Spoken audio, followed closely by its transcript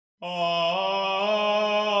Sponsored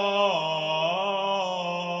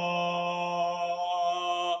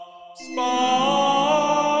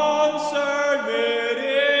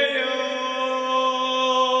video.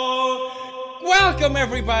 Welcome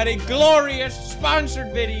everybody, glorious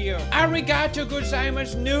sponsored video. Arigato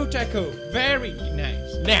gozaimasu nutaku. Very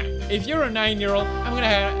nice. Now, if you're a 9-year-old, I'm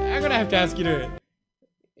gonna have to ask you to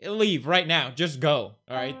leave right now. Just go.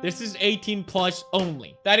 All right. This is 18 plus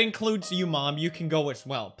only. That includes you, mom. You can go as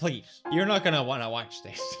well, please. You're not gonna want to watch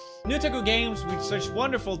this. Nutaku games with such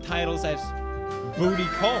wonderful titles as Booty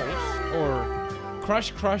Calls or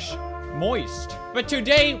Crush Crush Moist. But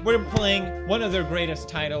today we're playing one of their greatest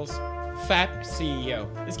titles, Fat CEO.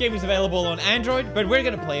 This game is available on Android, but we're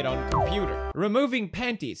gonna play it on computer. Removing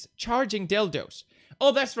panties, charging dildos.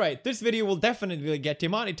 Oh, that's right. This video will definitely get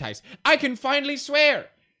demonetized. I can finally swear.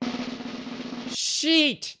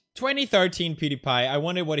 Sheet! 2013 PewDiePie. I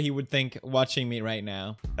wonder what he would think watching me right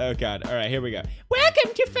now. Oh god. Alright, here we go.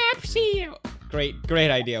 Welcome to Fab CEO.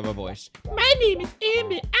 Great idea of a voice. My name is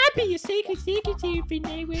Emmett. I'll be your sacred secretary for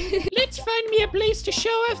now. Let's find me a place to show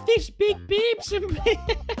off this big boobs.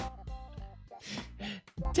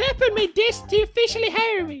 Tap on my desk to officially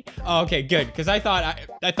hire me. Oh, okay, good. Because I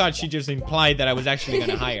thought she just implied that I was actually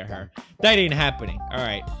gonna hire her. That ain't happening. All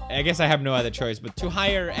right. I guess I have no other choice but to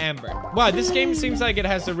hire Amber. Wow, this game seems like it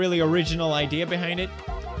has a really original idea behind it.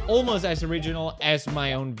 Almost as original as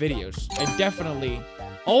my own videos. It definitely.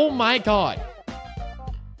 Oh my god.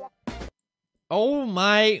 Oh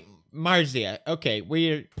my Marzia. Okay,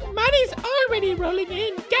 we're. Money's already rolling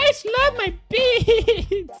in. Guys love my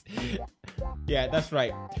boobs. Yeah, that's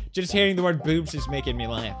right. Just hearing the word boobs is making me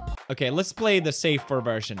laugh. Okay, let's play the safe for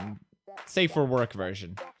version. Safe for work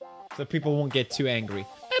version. So people won't get too angry.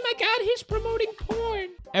 Oh my god, he's promoting porn.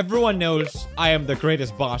 Everyone knows I am the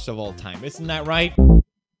greatest boss of all time. Isn't that right?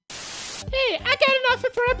 Hey, I got an offer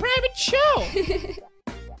for a private show.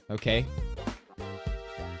 Okay.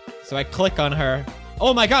 So I click on her.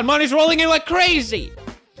 Oh my god, money's rolling in like crazy.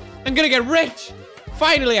 I'm gonna get rich.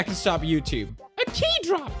 Finally, I can stop YouTube. A key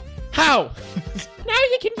dropped. How? Now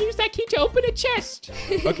you can use that key to open a chest.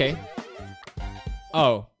 Okay.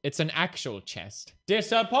 Oh, it's an actual chest.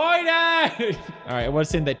 Disappointed! Alright,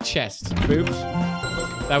 what's in the chest? Boobs?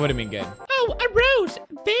 That would have been good. Oh, a rose.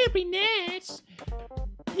 Very nice.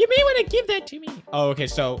 You may want to give that to me. Oh, okay,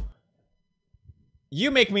 so you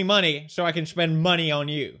make me money so I can spend money on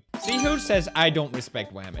you. See, who says I don't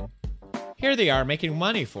respect women? Here they are making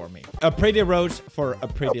money for me. A pretty rose for a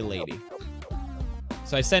pretty lady.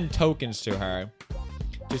 So I send tokens to her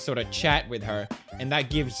to sort of chat with her, and that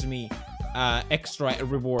gives me extra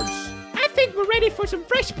rewards. I think we're ready for some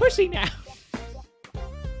fresh pussy now.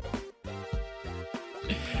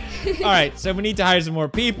 Alright, so we need to hire some more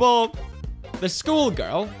people. The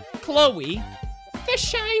schoolgirl, Chloe, the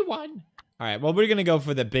shy one. Alright, well, we're gonna go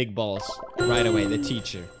for the big balls right away, the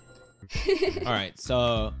teacher. Alright,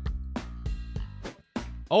 so...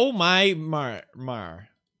 Oh my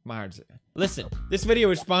Mars. Listen, this video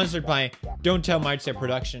is sponsored by Don't Tell Marzia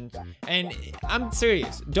Productions, and I'm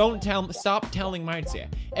serious. Stop telling Marzia.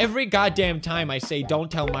 Every goddamn time I say don't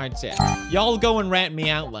tell Marzia, y'all go and rant me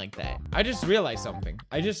out like that. I just realized something.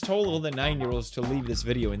 I just told all the 9-year-olds to leave this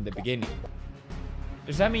video in the beginning.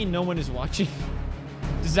 Does that mean no one is watching?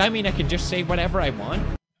 Does that mean I can just say whatever I want?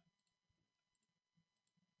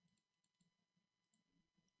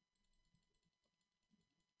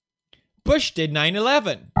 Bush did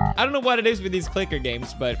 9/11. I don't know what it is with these clicker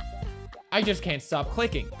games, but I just can't stop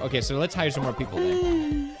clicking. Okay, so let's hire some more people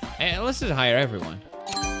then. And let's just hire everyone.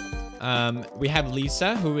 We have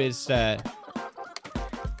Lisa, who is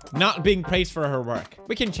not being praised for her work.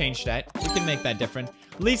 We can change that. We can make that different.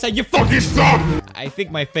 Lisa, you fucking suck! I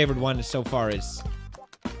think my favorite one so far is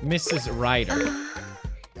Mrs. Ryder.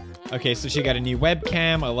 Okay, so she got a new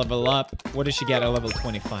webcam, a level up. What does she get? A level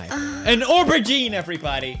 25. An aubergine,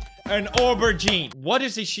 everybody! An aubergine. What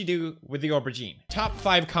does she do with the aubergine? Top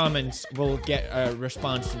 5 comments will get a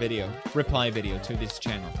reply video to this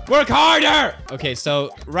channel. Work harder! Okay,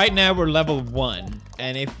 so right now we're level 1.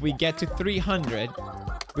 And if we get to 300,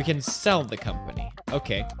 we can sell the company.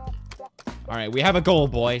 Okay. Alright, we have a goal,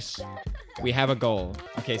 boys. We have a goal.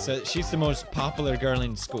 Okay, so she's the most popular girl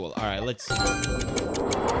in school. Alright, let's see.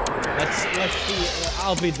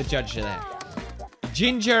 I'll be the judge of that.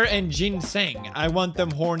 Ginger and ginseng. I want them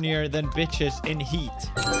hornier than bitches in heat.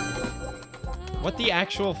 What the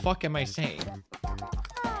actual fuck am I saying?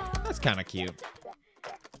 That's kind of cute.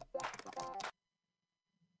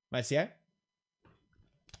 Marzia?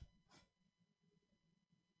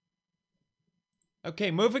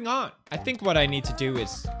 Okay, moving on. I think what I need to do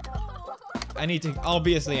is...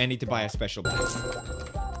 obviously I need to buy a special place.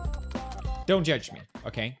 Don't judge me,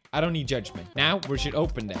 okay? I don't need judgment. Now, we should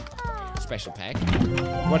open the special pack.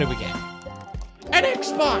 What did we get? An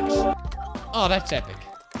Xbox! Oh, that's epic.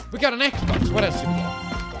 We got an Xbox. What else did we get?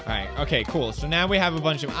 All right, okay, cool. So now we have a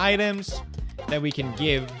bunch of items that we can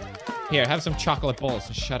give. Here, have some chocolate balls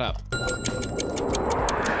and shut up.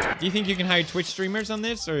 Do you think you can hire Twitch streamers on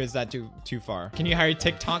this, or is that too far? Can you hire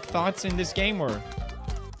TikTok thoughts in this game, or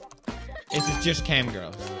is it just cam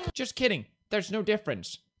girls? Just kidding. There's no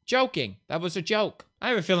difference. Joking. That was a joke. I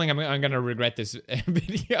have a feeling I'm gonna regret this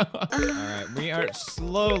video. All right, we are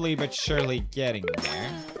slowly but surely getting there.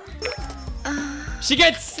 She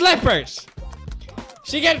gets slippers.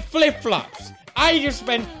 She gets flip-flops. I just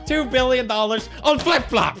spent $2 billion on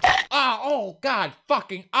flip-flops. Oh, God,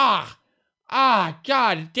 fucking, God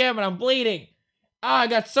damn it, I'm bleeding. I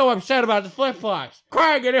got so upset about the flip-flops.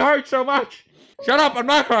 Crying and it hurts so much. Shut up, I'm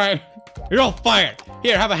not crying. You're all fired.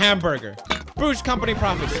 Here, have a hamburger. Boost company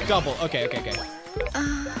profits, double. Okay.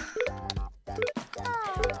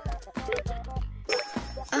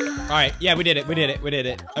 All right, yeah, we did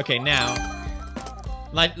it. Okay, now,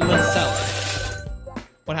 let's sell it.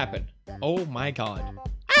 What happened? Oh my God.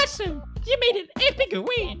 Awesome! You made an epic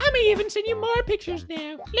win! I may even send you more pictures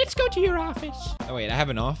now. Let's go to your office. Oh wait, I have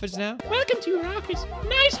an office now? Welcome to your office.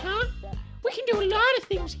 Nice, huh? We can do a lot of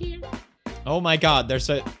things here. Oh my God, there's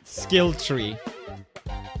a skill tree.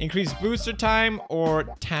 Increase booster time or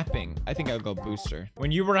tapping? I think I'll go booster.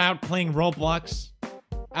 When you were out playing Roblox,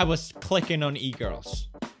 I was clicking on e-girls,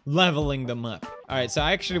 leveling them up. All right, so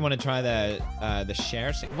I actually want to try the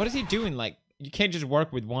share. What is he doing? Like, you can't just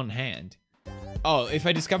work with one hand. Oh, if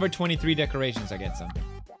I discover 23 decorations, I get something.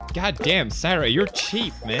 God damn, Sarah, you're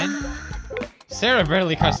cheap, man. Sarah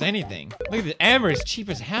barely costs anything. Look at this. Amber is cheap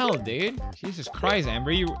as hell, dude. Jesus Christ,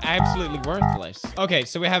 Amber, you're absolutely worthless. Okay,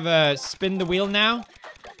 so we have a spin the wheel now.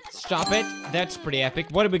 Stop it. That's pretty epic.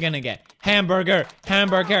 What are we gonna get? Hamburger,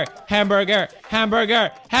 hamburger, hamburger,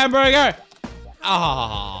 hamburger, hamburger.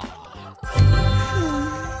 Ah.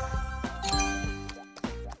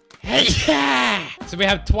 Hey, yeah! So we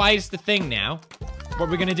have twice the thing now. What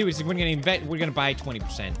we're gonna do is we're gonna buy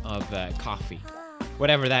 20% of coffee,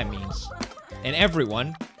 whatever that means. And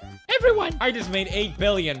everyone, I just made 8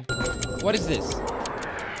 billion. What is this?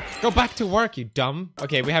 Go back to work, you dumb.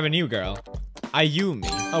 Okay, we have a new girl, Ayumi.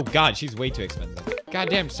 Oh God, she's way too expensive.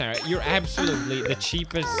 Goddamn, Sarah, you're absolutely the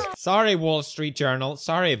cheapest. Sorry, Wall Street Journal.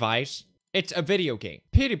 Sorry, Vice. It's a video game.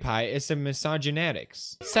 PewDiePie is a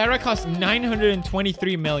misogynetics. Sarah costs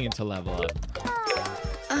 923 million to level up.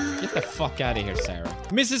 Get the fuck out of here, Sarah.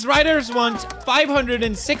 Mrs. Ryder wants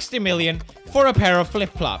 560 million for a pair of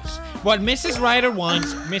flip-flops. What Mrs. Ryder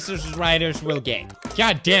wants, Mrs. Ryder's will get.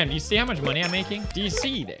 God damn, do you see how much money I'm making? Do you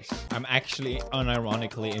see this? I'm actually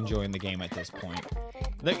unironically enjoying the game at this point.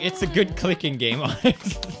 Look, it's a good clicking game,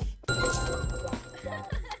 honestly.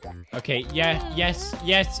 Okay, yeah, yes,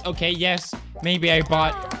 okay, yes. Maybe I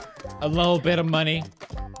bought a little bit of money.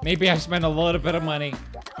 Maybe I spent a little bit of money.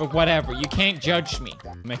 But whatever, you can't judge me.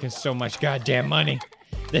 I'm making so much goddamn money.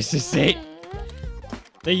 This is it.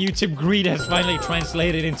 The YouTube greed has finally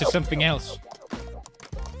translated into something else.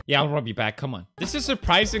 Yeah, I'll rub you back, come on. This is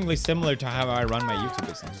surprisingly similar to how I run my YouTube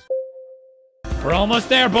business. We're almost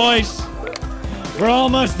there, boys. We're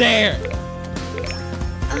almost there.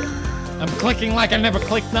 I'm clicking like I never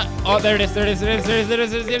clicked. Oh, there it is.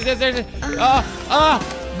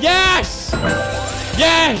 Yes!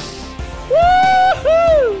 Yes!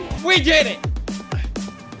 Woohoo! We did it!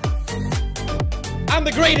 I'm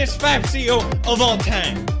the greatest Fab CEO of all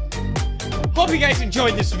time. Hope you guys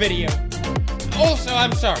enjoyed this video. Also,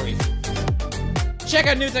 I'm sorry. Check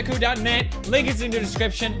out newtaku.net. Link is in the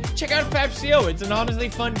description. Check out Fab CEO. It's an honestly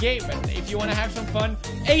fun game. And if you want to have some fun,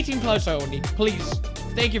 18+ only. Please.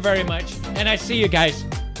 Thank you very much. And I see you guys.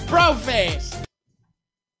 Bro face!